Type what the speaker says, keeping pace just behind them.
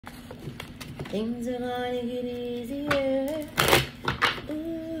Things are gonna get easier.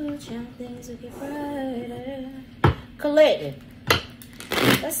 Ooh, child, things will get brighter. Collective.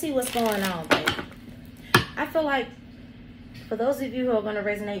 Let's see what's going on, baby. I feel like for those of you who are going to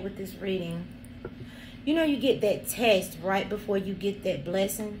resonate with this reading, you know you get that test right before you get that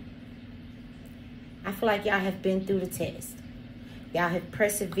blessing. I feel like y'all have been through the test. Y'all have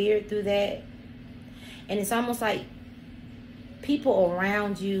persevered through that. And it's almost like people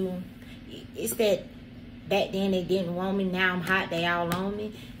around you, it's that back then they didn't want me, now I'm hot, they all on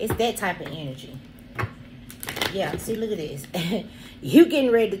me. It's that type of energy. Yeah, see, look at this. You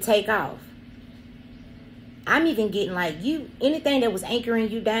getting ready to take off. I'm even getting like anything that was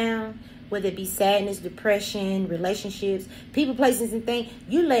anchoring you down, whether it be sadness, depression, relationships, people, places, and things,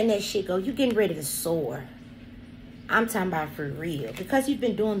 you letting that shit go. You getting ready to soar. I'm talking about for real. Because you've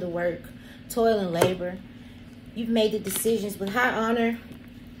been doing the work, toil and labor. You've made the decisions with high honor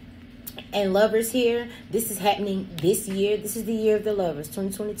and lovers here. This is happening this year. This is the year of the lovers.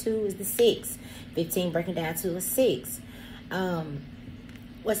 2022 is the 6. 15 breaking down to a 6.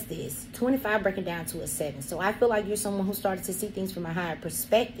 What's this? 25 breaking down to a 7. So I feel like you're someone who started to see things from a higher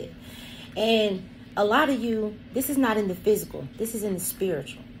perspective. And a lot of you, this is not in the physical. This is in the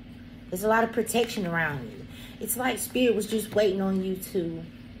spiritual. There's a lot of protection around you. It's like spirit was just waiting on you to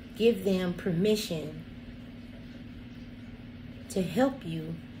give them permission to help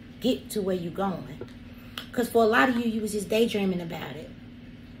you get to where you're going. Because for a lot of you, you was just daydreaming about it.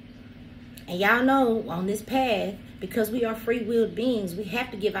 And y'all know on this path, because we are free-willed beings, we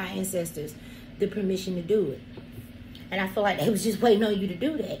have to give our ancestors the permission to do it. And I feel like they was just waiting on you to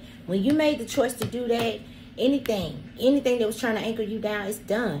do that. When you made the choice to do that, anything that was trying to anchor you down, it's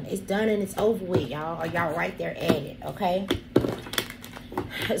done. It's done and it's over with, y'all. Or y'all right there at it, okay?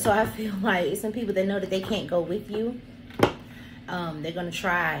 So I feel like it's some people that know that they can't go with you. They're going to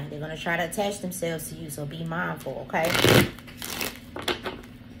try. They're going to try to attach themselves to you, so be mindful, okay?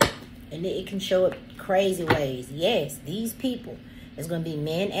 And it can show up crazy ways. Yes, these people, there's going to be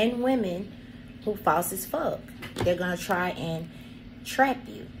men and women who false as fuck. They're going to try and trap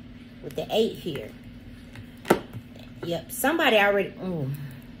you with the 8 here. Yep, somebody already,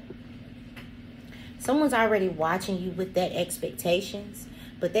 someone's already watching you with that expectations.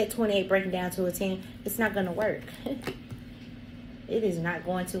 But that 28 breaking down to a 10, it's not going to work. It is not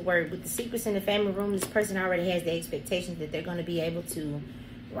going to work. With the secrets in the family room, this person already has the expectations that they're going to be able to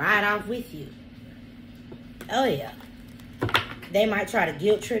ride off with you. Oh, yeah. They might try to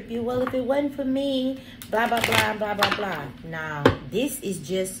guilt trip you. Well, if it wasn't for me, blah, blah, blah, blah, blah, blah. Now, this is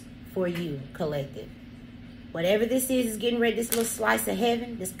just for you, collective. Whatever this is getting ready, this little slice of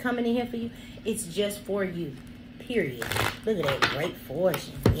heaven that's coming in here for you, it's just for you, period. Look at that, great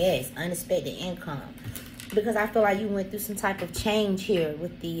fortune. Yes, unexpected income. Because I feel like you went through some type of change here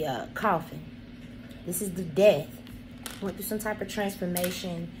with the coffin. This is the death. You went through some type of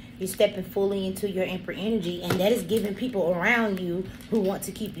transformation. You're stepping fully into your emperor energy, and that is giving people around you who want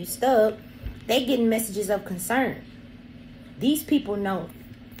to keep you stuck, they getting messages of concern. These people know.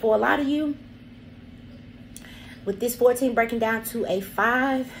 For a lot of you, with this 14 breaking down to a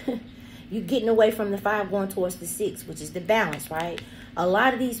 5, you're getting away from the 5 going towards the 6, which is the balance, right? A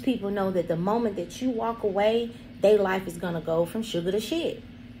lot of these people know that the moment that you walk away, their life is going to go from sugar to shit.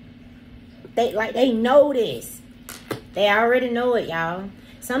 They know this. They already know it, y'all.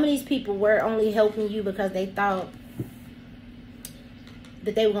 Some of these people were only helping you because they thought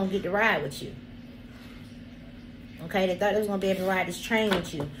that they were going to get to ride with you. Okay, they thought they was going to be able to ride this train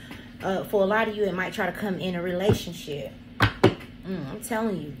with you. For a lot of you, it might try to come in a relationship. I'm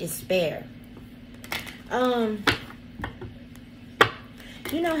telling you, it's spare.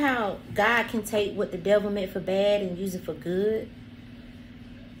 You know how God can take what the devil meant for bad and use it for good?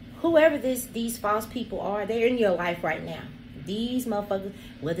 Whoever these false people are, they're in your life right now. These motherfuckers,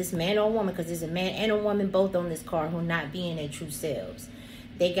 whether it's man or woman, because there's a man and a woman both on this card who are not being their true selves.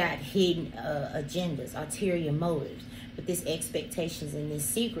 They got hidden agendas, ulterior motives, with this expectations and this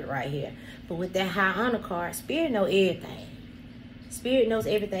secret right here. But with that high honor card, Spirit knows everything. Spirit knows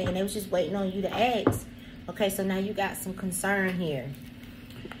everything, and they was just waiting on you to ask. Okay, so now you got some concern here.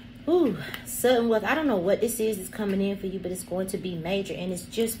 Ooh, sudden wealth. I don't know what this is that's coming in for you, but it's going to be major, and it's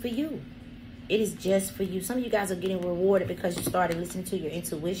just for you. It is just for you. Some of you guys are getting rewarded because you started listening to your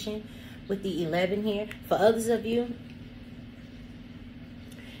intuition with the 11 here. For others of you,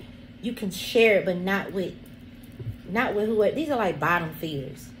 you can share it, but not with who. These are like bottom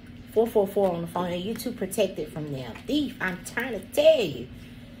feeders. 444 on the phone, and you're too protected from them. Thief, I'm trying to tell you.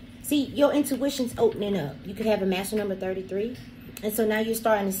 See, your intuition's opening up. You could have a master number 33. And so now you're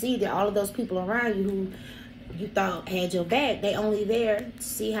starting to see that all of those people around you who you thought had your back, they only there to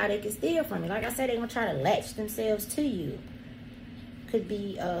see how they can steal from you. Like I said, they're going to try to latch themselves to you. Could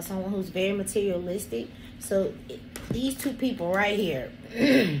be someone who's very materialistic. So these two people right here,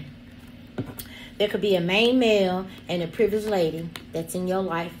 there could be a main male and a privileged lady that's in your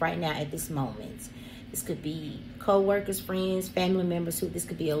life right now at this moment. This could be co-workers, friends, family members. This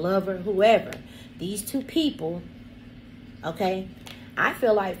could be a lover, whoever. These two people, okay, I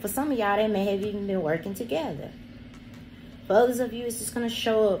feel like for some of y'all, they may have even been working together. For others of you, it's just going to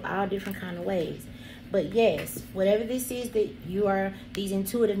show up all different kind of ways. But yes, whatever this is that you are, these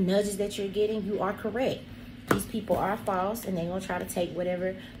intuitive nudges that you're getting, you are correct. These people are false, and they're going to try to take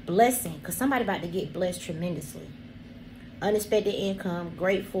whatever blessing, because somebody about to get blessed tremendously. Unexpected income,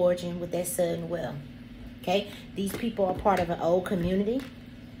 great fortune with that sudden wealth. Okay? These people are part of an old community.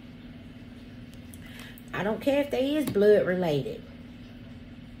 I don't care if they is blood related.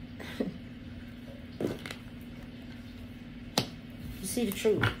 You see the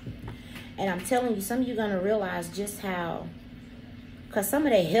truth. And I'm telling you, some of you are going to realize just how, because some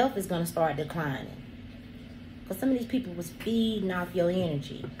of their health is going to start declining. Because some of these people was feeding off your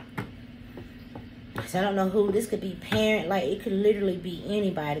energy. So I don't know who. This could be parent. Like, it could literally be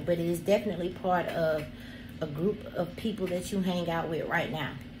anybody. But it is definitely part of a group of people that you hang out with right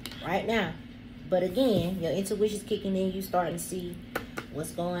now. Right now. But again, your intuition's kicking in. You starting to see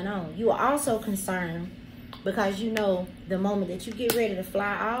what's going on. You are also concerned because you know the moment that you get ready to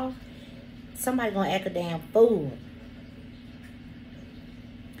fly off, somebody going to act a damn fool.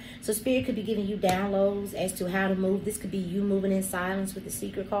 So Spirit could be giving you downloads as to how to move. This could be you moving in silence with the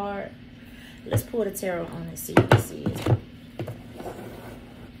secret card. Let's pull the tarot on and see what this is.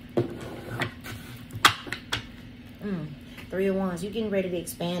 Three of Wands. You're getting ready to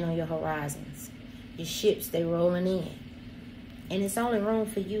expand on your horizons. Your ships, they rolling in. And it's only room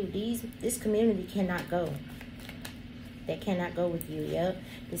for you. This community cannot go. They cannot go with you. Yep.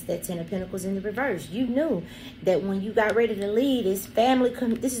 It's that Ten of Pentacles in the reverse. You knew that when you got ready to leave, this family,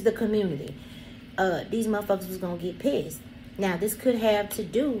 this is the community. These motherfuckers was going to get pissed. Now, this could have to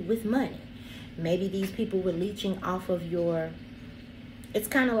do with money. Maybe these people were leeching off of your... It's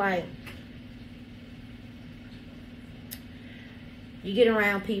kind of like... You get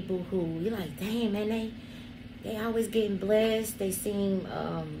around people who... You're like, damn, man, they always getting blessed. They seem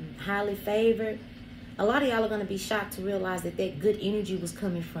highly favored. A lot of y'all are going to be shocked to realize that that good energy was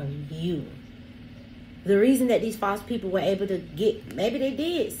coming from you. The reason that these false people were able to get... Maybe they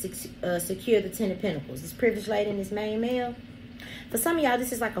did secure the Ten of Pentacles. This privileged lady and this main male. For some of y'all,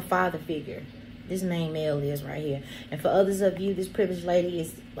 this is like a father figure. This main male is right here. And for others of you, this privileged lady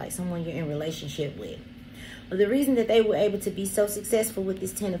is like someone you're in relationship with. But the reason that they were able to be so successful with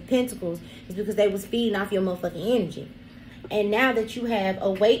this Ten of Pentacles is because they was feeding off your motherfucking energy. And now that you have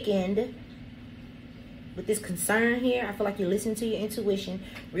awakened with this concern here, I feel like you're listening to your intuition,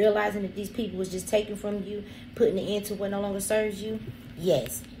 realizing that these people was just taking from you, putting it into what no longer serves you.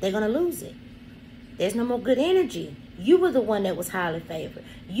 Yes, they're going to lose it. There's no more good energy. You were the one that was highly favored.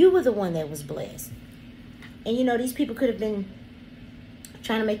 You were the one that was blessed. And you know, these people could have been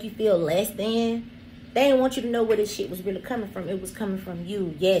trying to make you feel less than. They didn't want you to know where this shit was really coming from. It was coming from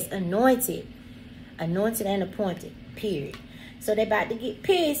you. Yes, anointed. Anointed and appointed. Period. So they're about to get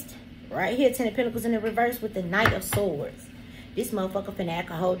pissed. Right here, Ten of Pentacles in the reverse with the Knight of Swords. This motherfucker finna act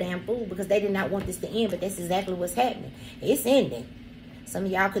a whole damn fool because they did not want this to end, but that's exactly what's happening. It's ending. Some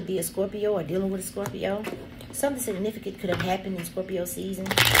of y'all could be a Scorpio or dealing with a Scorpio. Something significant could have happened in Scorpio season.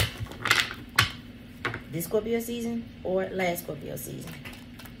 This Scorpio season or last Scorpio season.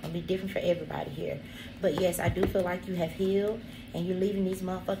 It'll be different for everybody here. But yes, I do feel like you have healed and you're leaving these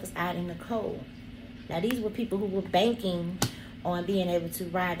motherfuckers out in the cold. Now, these were people who were banking on being able to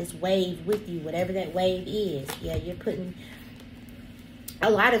ride this wave with you, whatever that wave is. Yeah, you're putting...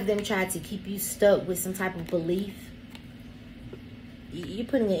 A lot of them tried to keep you stuck with some type of belief. You're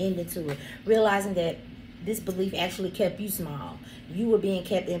putting an end to it. Realizing that this belief actually kept you small. You were being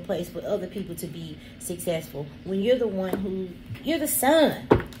kept in place for other people to be successful. When you're the one who... You're the sun.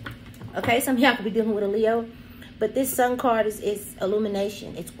 Okay, some of y'all could be dealing with a Leo. But this sun card is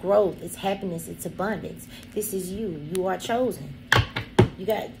illumination. It's growth. It's happiness. It's abundance. This is you. You are chosen. You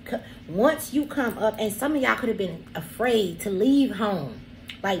got... Once you come up... And some of y'all could have been afraid to leave home.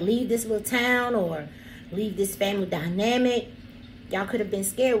 Like leave this little town or leave this family dynamic. Y'all could have been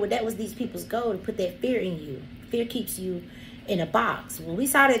scared. Well, that was these people's goal, to put that fear in you. Fear keeps you in a box. When we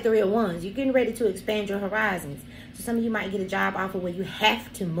saw that Three of Wands, you're getting ready to expand your horizons. So some of you might get a job offer where you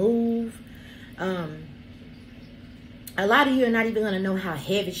have to move. A lot of you are not even going to know how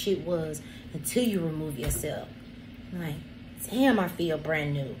heavy shit was until you remove yourself. Like, damn, I feel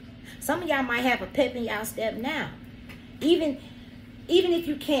brand new. Some of y'all might have a pep in y'all step now. Even if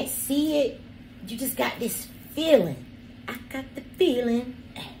you can't see it, you just got this feeling. I got the feeling.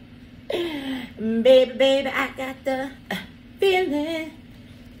 Baby, I got the feeling.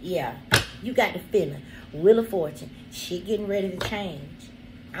 Yeah, you got the feeling. Wheel of Fortune. Shit getting ready to change.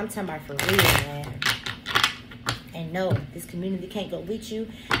 I'm talking about for real, man. And no, this community can't go with you.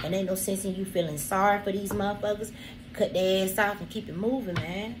 And ain't no sense in you feeling sorry for these motherfuckers. Cut their ass off and keep it moving,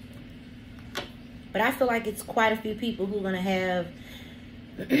 man. But I feel like it's quite a few people who are going to have...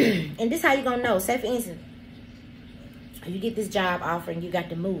 and this is how you're going to know. Say, for instance, you get this job offer and you got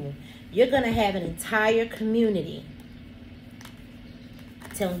to move. You're going to have an entire community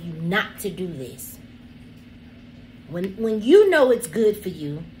telling you not to do this. When you know it's good for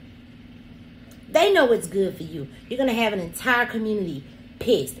you, they know it's good for you. You're going to have an entire community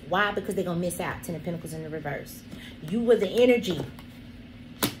pissed. Why? Because they're going to miss out. Ten of Pentacles in the reverse. You were the energy.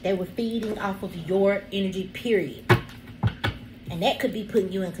 They were feeding off of your energy, period. And that could be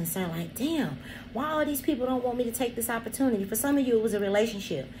putting you in concern. Like, damn, why all these people don't want me to take this opportunity? For some of you, it was a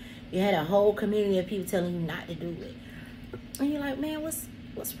relationship. You had a whole community of people telling you not to do it. And you're like, man, what's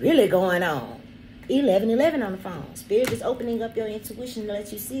really going on? 1111 on the phone. Spirit is opening up your intuition to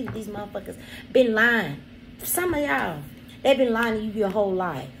let you see that these motherfuckers been lying. For some of y'all, they've been lying to you your whole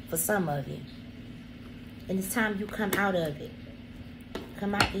life. For some of you. And it's time you come out of it.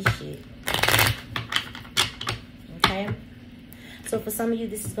 Come out this shit. Okay? So for some of you,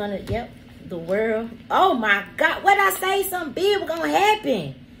 this is gonna, yep, the world. Oh my God, what I say? Something big was gonna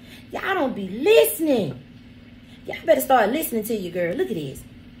happen. Y'all don't be listening. Y'all better start listening to you, girl. Look at this.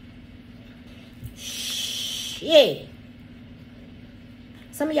 Shit.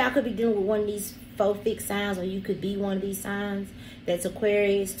 Some of y'all could be dealing with one of these 4 fixed signs, or you could be one of these signs. That's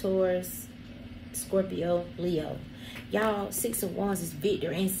Aquarius, Taurus, Scorpio, Leo. Y'all, 6 of Wands is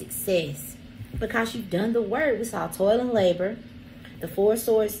victory and success. Because you've done the work. We saw toil and labor. The 4 of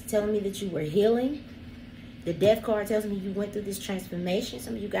Swords telling me that you were healing. The Death card tells me you went through this transformation.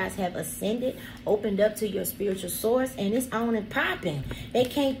 Some of you guys have ascended, opened up to your spiritual source, and it's on and popping. They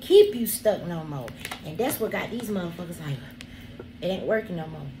can't keep you stuck no more. And that's what got these motherfuckers like, it ain't working no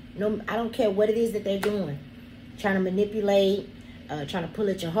more. No, I don't care what it is that they're doing. Trying to manipulate, trying to pull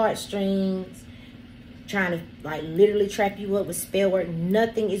at your heartstrings, trying to like literally trap you up with spell work.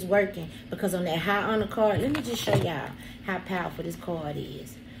 Nothing is working. Because on that High Honor card, let me just show y'all how powerful this card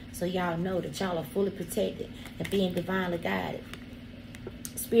is. So y'all know that y'all are fully protected and being divinely guided.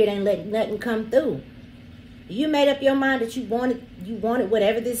 Spirit ain't letting nothing come through. You made up your mind that you wanted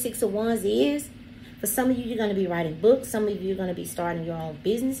whatever this 6 of Wands is. For some of you, you're going to be writing books. Some of you are going to be starting your own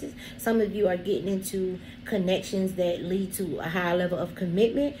businesses. Some of you are getting into connections that lead to a higher level of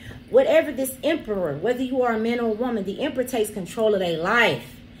commitment. Whatever this emperor, whether you are a man or a woman, the emperor takes control of their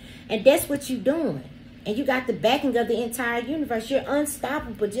life. And that's what you're doing. And you got the backing of the entire universe. You're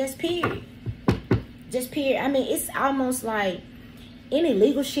unstoppable, just period. Just period. I mean, it's almost like any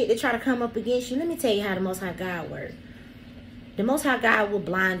legal shit that try to come up against you. Let me tell you how the Most High God works. The Most High God will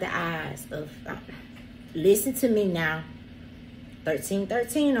blind the eyes of... listen to me now.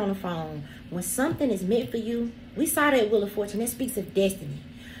 1313 on the phone. When something is meant for you, we saw that Wheel of Fortune. That speaks of destiny.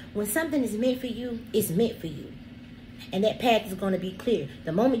 When something is meant for you, it's meant for you. And that path is going to be clear.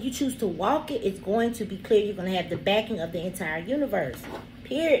 The moment you choose to walk it, it's going to be clear. You're going to have the backing of the entire universe.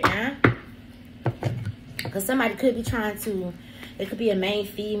 Period, now. Because somebody could be trying to... It could be a main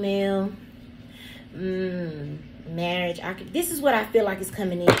female. Marriage. This is what I feel like is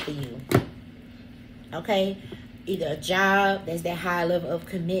coming in for you. Okay? Either a job. That's that high level of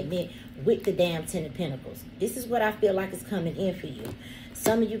commitment with the damn 10 of Pentacles. This is what I feel like is coming in for you.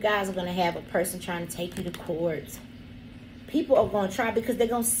 Some of you guys are going to have a person trying to take you to court. People are going to try because they're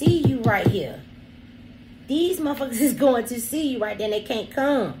going to see you right here. These motherfuckers is going to see you right there and they can't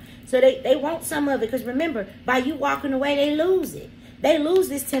come. So they want some of it. Because remember, by you walking away, they lose it. They lose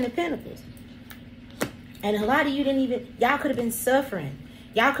this 10 of Pentacles. And a lot of you didn't even... Y'all could have been suffering.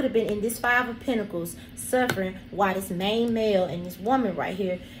 Y'all could have been in this 5 of Pentacles suffering while this main male and this woman right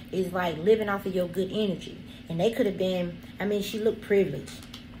here is like living off of your good energy. And they could have been... I mean, she looked privileged.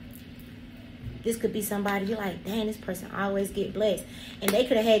 This could be somebody you're like, dang, this person always get blessed. And they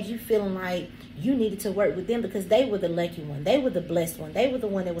could have had you feeling like you needed to work with them because they were the lucky one. They were the blessed one. They were the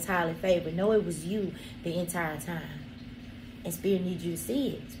one that was highly favored. No, it was you the entire time. And Spirit needs you to see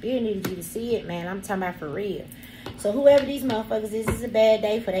it. Spirit needed you to see it, man. I'm talking about for real. So whoever these motherfuckers is, this is a bad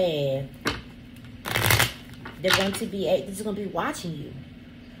day for their ass. They're going to be watching you.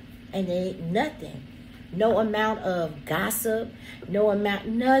 And there ain't nothing. No amount of gossip,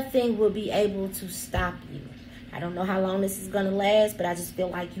 nothing will be able to stop you. I don't know how long this is going to last, but I just feel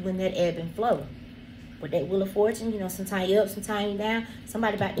like you in that ebb and flow. With that Wheel of Fortune, you know, sometimes you up, sometimes you down.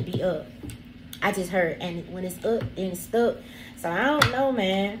 Somebody about to be up. I just heard. And when it's up, then it's stuck. So I don't know,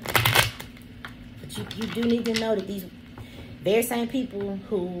 man. But you do need to know that these very same people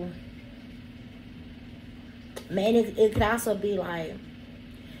who, man, it could also be like,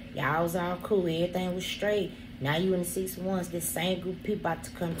 y'all was all cool, everything was straight. Now you in the 6 of Wands, this same group of people about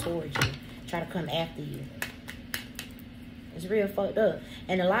to come towards you, try to come after you. It's real fucked up.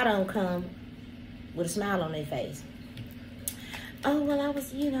 And a lot of them come with a smile on their face. Oh, well, I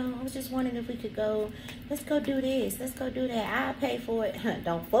was just wondering if we could go, let's go do this, let's go do that, I'll pay for it.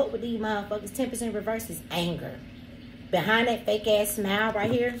 Don't fuck with these motherfuckers. 10% reverse is anger. Behind that fake ass smile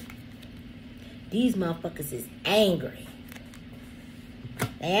right here, these motherfuckers is angry.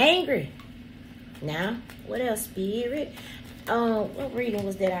 They angry. Now, what else, Spirit? What reading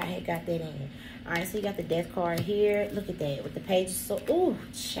was that I had got that in? All right, so you got the Death card here. Look at that with the pages. So, ooh,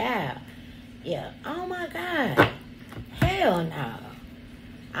 child. Yeah. Oh my God. Hell no.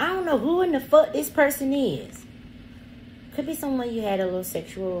 I don't know who in the fuck this person is. Could be someone you had a little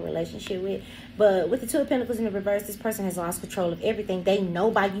sexual relationship with. But with the 2 of Pentacles in the reverse, this person has lost control of everything. They know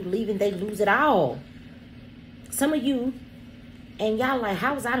by you leaving, they lose it all. Some of you, and y'all like,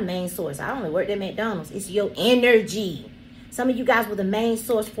 how was I the main source? I only worked at McDonald's. It's your energy. Some of you guys were the main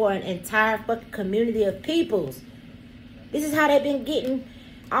source for an entire fucking community of peoples. This is how they've been getting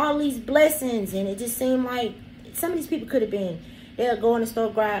all these blessings. And it just seemed like some of these people could have been, they'll go in the store,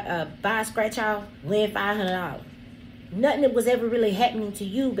 buy a scratch off, win $500. Nothing that was ever really happening to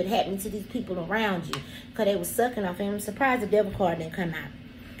you, but happening to these people around you. Because they were sucking off. And I'm surprised the Devil card didn't come out.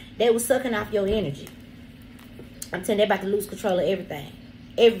 They were sucking off your energy. I'm telling you, they're about to lose control of everything.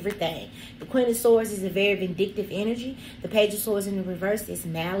 Everything. The Queen of Swords is a very vindictive energy. The Page of Swords in the reverse is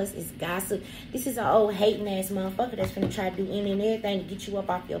malice, is gossip. This is an old hating ass motherfucker that's going to try to do any and everything to get you up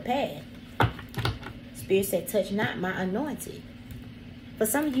off your path. Spirit said, touch not my anointed. For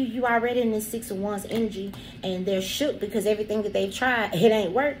some of you, you already in this 6 of Wands energy, and they're shook because everything that they've tried, it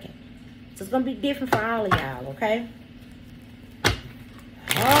ain't working. So it's going to be different for all of y'all, okay?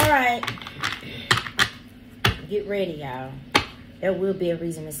 All right. Get ready, y'all. There will be a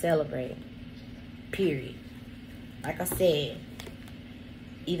reason to celebrate. Period. Like I said,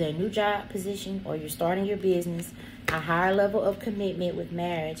 either a new job position or you're starting your business, a higher level of commitment with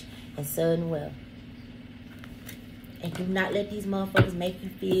marriage and sudden wealth. And do not let these motherfuckers make you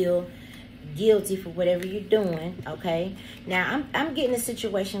feel guilty for whatever you're doing, okay? Now, I'm getting a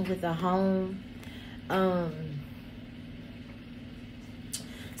situation with a home.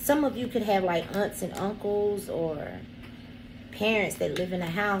 Some of you could have like aunts and uncles or parents that live in a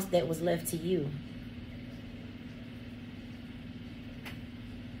house that was left to you.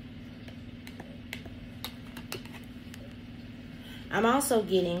 I'm also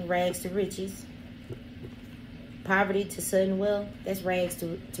getting rags to riches. Poverty to sudden wealth. That's rags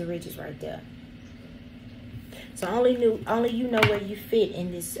to riches right there. So only you know where you fit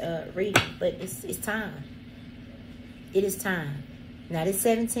in this reading. But it's time. It is time. Now this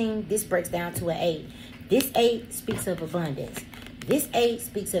 17, this breaks down to an 8. This 8 speaks of abundance. This 8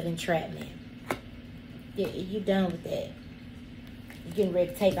 speaks of entrapment. You're done with that. You're getting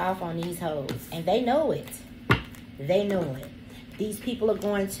ready to take off on these hoes. And they know it. They know it. These people are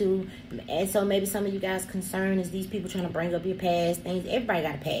going to, and so maybe some of you guys' concern is these people trying to bring up your past things. Everybody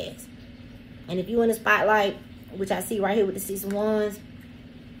got a past. And if you're in the spotlight, which I see right here with the 6 of Wands,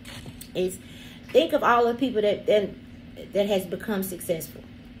 is think of all the people that has become successful.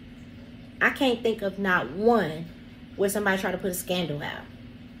 I can't think of not one where somebody tried to put a scandal out.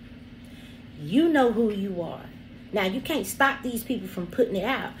 You know who you are. Now, you can't stop these people from putting it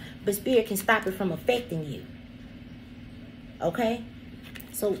out, but Spirit can stop it from affecting you. Okay?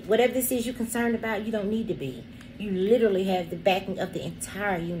 So whatever this is you're concerned about, you don't need to be. You literally have the backing of the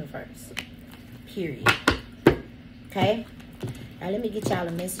entire universe. Period. Okay? Now let me get y'all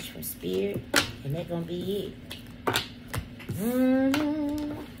a message from Spirit, and that's going to be it.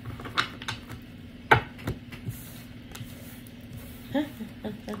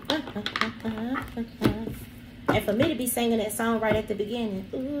 And for me to be singing that song right at the beginning,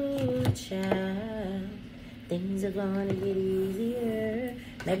 ooh, child, things are gonna get easier.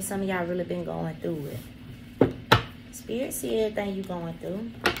 Maybe some of y'all really been going through it. Spirit see everything you going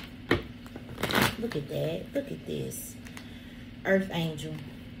through. Look at that. Look at this. Earth angel.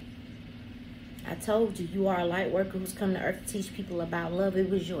 I told you, you are a light worker who's come to earth to teach people about love. It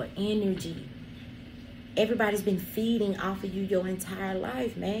was your energy. Everybody's been feeding off of you your entire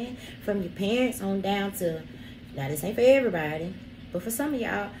life, man. From your parents on down to, now this ain't for everybody, but for some of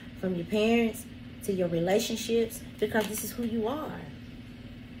y'all, from your parents to your relationships, because this is who you are.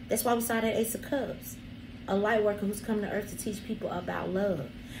 That's why we saw that Ace of Cups. A light worker who's come to earth to teach people about love.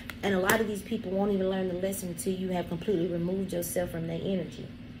 And a lot of these people won't even learn the lesson until you have completely removed yourself from their energy.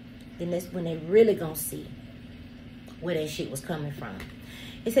 Then that's when they really gonna see where that shit was coming from.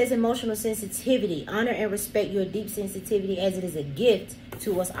 It says emotional sensitivity. Honor and respect your deep sensitivity as it is a gift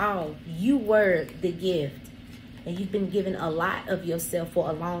to us all. You were the gift. And you've been given a lot of yourself for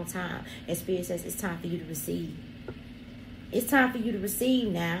a long time. And Spirit says it's time for you to receive. It's time for you to receive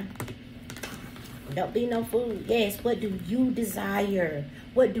now. Don't be no fool. Yes, what do you desire?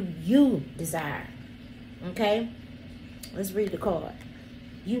 What do you desire? Okay? Let's read the card.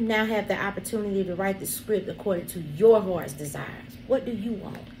 You now have the opportunity to write the script according to your heart's desires. What do you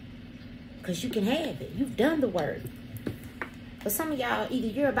want? Because you can have it. You've done the work. But some of y'all, either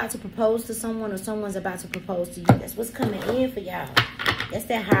you're about to propose to someone or someone's about to propose to you. That's what's coming in for y'all. That's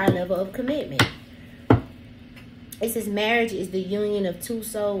that higher level of commitment. It says marriage is the union of two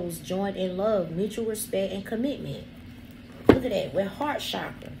souls joined in love, mutual respect, and commitment. Look at that. With heart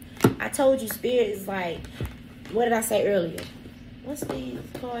chakra. I told you Spirit is like, what did I say earlier? What's these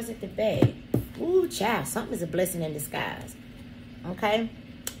cards at the back? Ooh, child. Something is a blessing in disguise. Okay?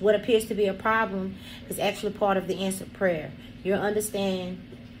 What appears to be a problem is actually part of the answered prayer. You'll understand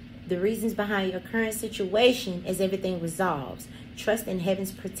the reasons behind your current situation as everything resolves. Trust in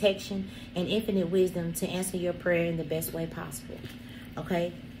heaven's protection and infinite wisdom to answer your prayer in the best way possible.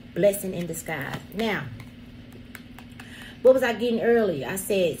 Okay? Blessing in disguise. Now, what was I getting earlier? I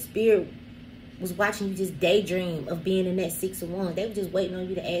said Spirit was watching you just daydream of being in that 6 of Wands. They were just waiting on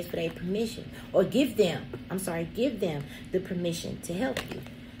you to ask for their permission. Or give them the permission to help you.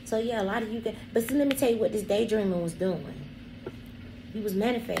 So yeah, a lot of you can. But see, let me tell you what this daydreaming was doing. You was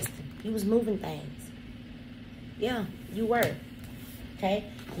manifesting. You was moving things. Yeah, you were. Okay?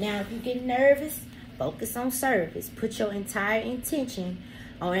 Now, if you get nervous, focus on service. Put your entire intention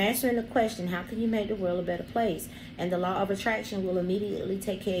on answering the question, how can you make the world a better place? And the law of attraction will immediately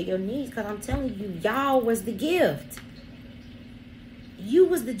take care of your needs. Because I'm telling you, y'all was the gift. You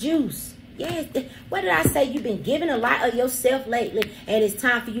was the juice. Yes. What did I say? You've been giving a lot of yourself lately. And it's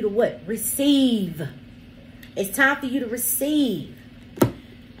time for you to what? Receive. It's time for you to receive.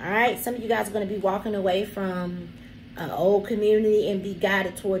 All right? Some of you guys are going to be walking away from an old community and be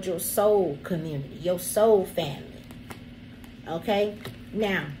guided towards your soul community. Your soul family. Okay?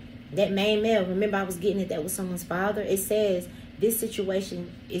 Now, that main male, remember I was getting at that with someone's father? It says this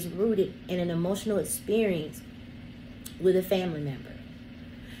situation is rooted in an emotional experience with a family member.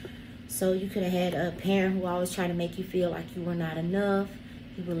 So you could have had a parent who always tried to make you feel like you were not enough,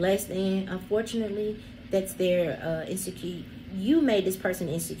 you were less than. Unfortunately, that's their insecure. You made this person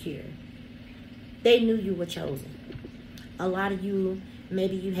insecure. They knew you were chosen. A lot of you,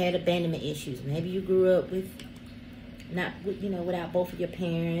 maybe you had abandonment issues. Maybe you grew up without both of your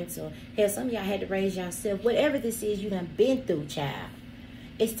parents, or hell, some of y'all had to raise yourself. Whatever this is you done been through, child,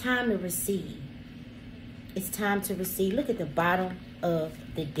 it's time to receive. It's time to receive. Look at the bottom of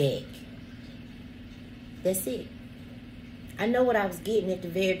the deck. That's it. I know what I was getting at the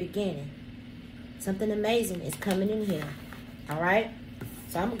very beginning. Something amazing is coming in here. All right?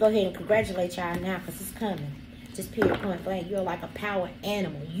 So I'm going to go ahead and congratulate y'all now, because it's coming. Just period, point blank. You're like a power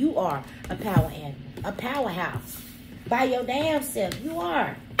animal. You are a power animal. A powerhouse. By your damn self, you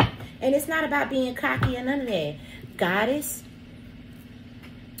are. And it's not about being cocky or none of that. Goddess,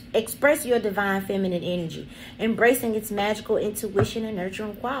 express your divine feminine energy, embracing its magical intuition and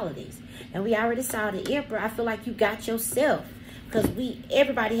nurturing qualities. And we already saw the Emperor. I feel like you got yourself, because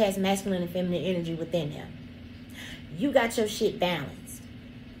everybody has masculine and feminine energy within them. You got your shit balanced,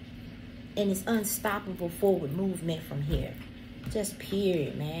 and it's unstoppable forward movement from here. Just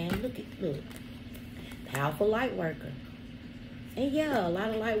period, man. Look. Powerful light worker. And yeah, a lot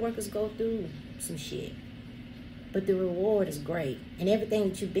of light workers go through some shit. But the reward is great. And everything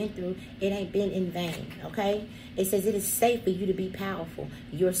that you've been through, it ain't been in vain, okay? It says it is safe for you to be powerful.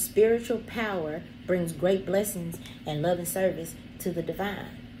 Your spiritual power brings great blessings and love and service to the divine.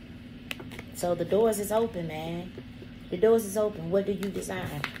 So the doors is open, man. The doors is open. What do you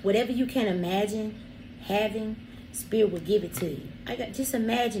desire? Whatever you can imagine having, Spirit will give it to you. Just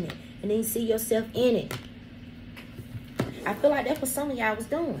imagine it. And then see yourself in it. I feel like that's what some of y'all was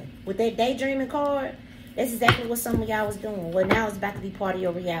doing. With that daydreaming card, that's exactly what some of y'all was doing. Well, now it's about to be part of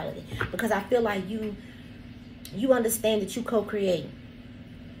your reality. Because I feel like you understand that you co-create.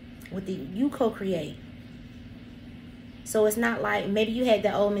 You co-create. So it's not like, maybe you had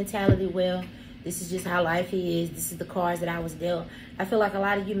the old mentality, well, this is just how life is. This is the cards that I was dealt. I feel like a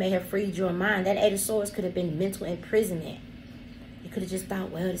lot of you may have freed your mind. That 8 of Swords could have been mental imprisonment. You could have just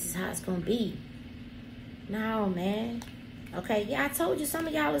thought, well, this is how it's going to be. No, man. Okay, yeah, I told you some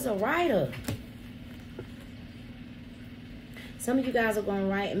of y'all is a writer. Some of you guys are going to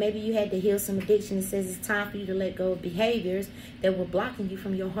write. Maybe you had to heal some addiction. It says it's time for you to let go of behaviors that were blocking you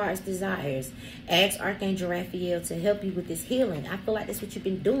from your heart's desires. Ask Archangel Raphael to help you with this healing. I feel like that's what you've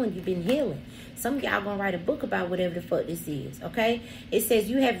been doing. You've been healing. Some of y'all going to write a book about whatever the fuck this is, okay? It says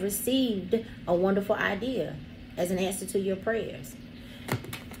you have received a wonderful idea as an answer to your prayers.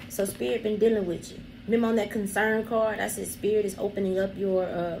 So Spirit been dealing with you. Remember on that concern card, I said Spirit is opening up your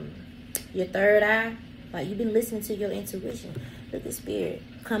third eye. Like, you've been listening to your intuition. Look at Spirit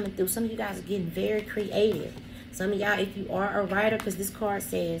coming through. Some of you guys are getting very creative. Some of y'all, if you are a writer, because this card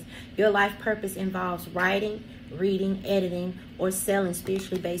says your life purpose involves writing, reading, editing, or selling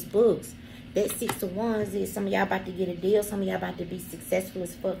spiritually based books. That 6 of Wands is some of y'all about to get a deal. Some of y'all about to be successful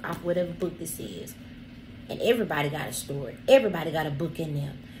as fuck off whatever book this is. And everybody got a story. Everybody got a book in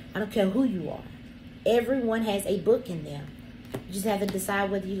them. I don't care who you are. Everyone has a book in them. You just have to decide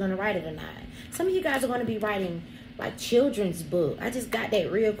whether you're going to write it or not. Some of you guys are going to be writing like children's book. I just got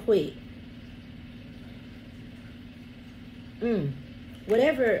that real quick.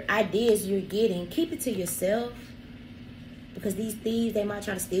 Whatever ideas you're getting, keep it to yourself. Because these thieves, they might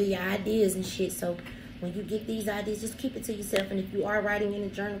try to steal your ideas and shit. So when you get these ideas, just keep it to yourself. And if you are writing in a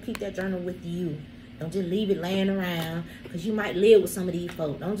journal, keep that journal with you. Don't just leave it laying around. Because you might live with some of these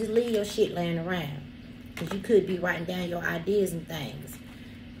folks. Don't just leave your shit laying around. Because you could be writing down your ideas and things.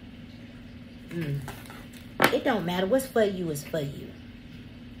 It don't matter. What's for you is for you.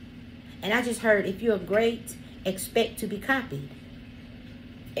 And I just heard, if you're great, expect to be copied.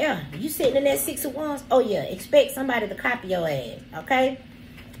 Yeah, you sitting in that 6 of Wands. Oh yeah, expect somebody to copy your ass. Okay.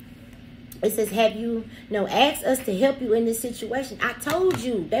 It says, ask us to help you in this situation. I told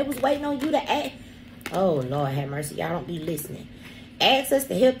you they was waiting on you to ask. Oh Lord have mercy, y'all don't be listening. Ask us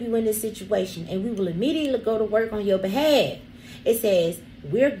to help you in this situation, and we will immediately go to work on your behalf. It says,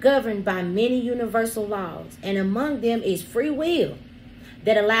 we're governed by many universal laws, and among them is free will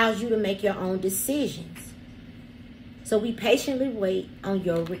that allows you to make your own decisions. So we patiently wait on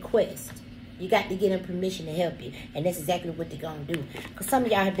your request. You got to get them permission to help you, and that's exactly what they're going to do. Because some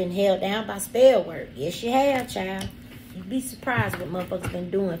of y'all have been held down by spell work. Yes, you have, child. You'd be surprised what motherfuckers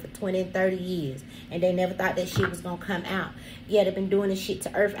been doing for 20 and 30 years, and they never thought that shit was going to come out. Yeah, they've been doing this shit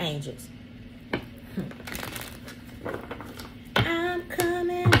to earth angels. I'm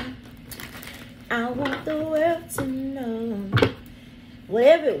coming. I want the world to know.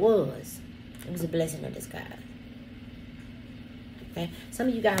 Whatever it was a blessing in disguise. Okay? Some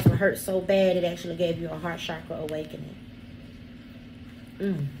of you guys were hurt so bad it actually gave you a heart chakra awakening.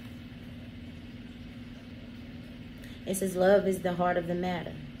 It says love is the heart of the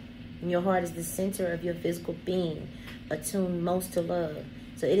matter. And your heart is the center of your physical being, attuned most to love.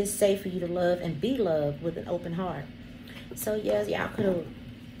 So it is safe for you to love and be loved with an open heart. So yes, y'all could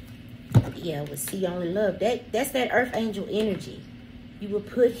have, with see only love. That's that earth angel energy. You were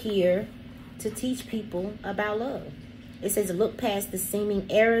put here to teach people about love. It says look past the seeming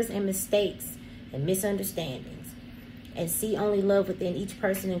errors and mistakes and misunderstandings and see only love within each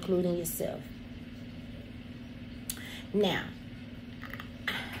person, including yourself. Now,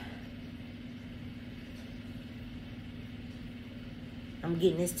 I'm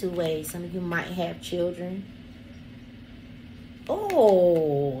getting this 2 ways. Some of you might have children.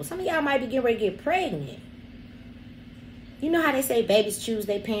 Oh, some of y'all might be getting ready to get pregnant. You know how they say babies choose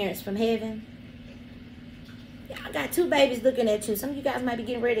their parents from heaven? I got 2 babies looking at you. Some of you guys might be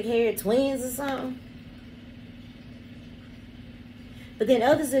getting ready to carry twins or something. But then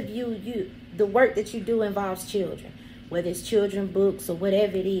others of you, the work that you do involves children. Whether it's children, books, or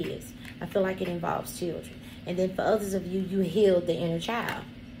whatever it is. I feel like it involves children. And then for others of you, you healed the inner child.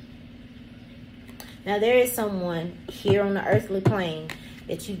 Now there is someone here on the earthly plane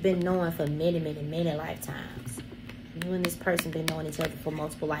that you've been knowing for many, many, many lifetimes. You and this person been knowing each other for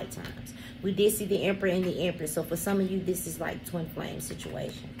multiple lifetimes. We did see the Emperor and the Empress. So for some of you, this is like twin flame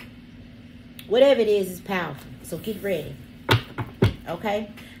situation. Whatever it is powerful. So get ready. Okay?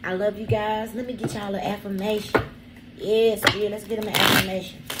 I love you guys. Let me get y'all an affirmation. Yes, Spirit. Let's get them an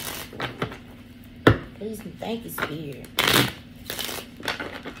affirmation. Please and thank you, Spirit.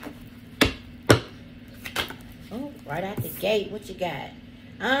 Oh, right out the gate. What you got?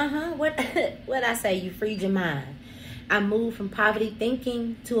 What I say? You freed your mind. I moved from poverty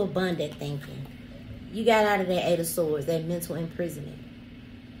thinking to abundant thinking. You got out of that 8 of Swords, that mental imprisonment.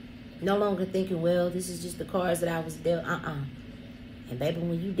 No longer thinking, well, this is just the cards that I was dealt. And baby,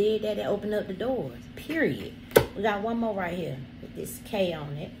 when you did that, it opened up the doors. Period. We got one more right here with this K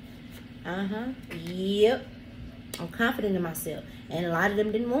on it. Yep. I'm confident in myself. And a lot of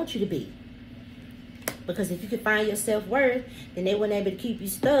them didn't want you to be. Because if you could find your self-worth, then they wouldn't able to keep you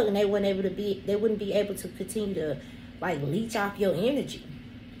stuck, and they wouldn't be able to continue to like leech off your energy.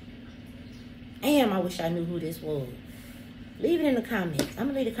 Damn, I wish I knew who this was. Leave it in the comments. I'm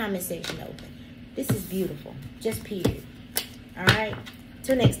gonna leave the comment section open. This is beautiful. Just period. All right.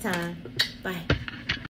 Till next time. Bye.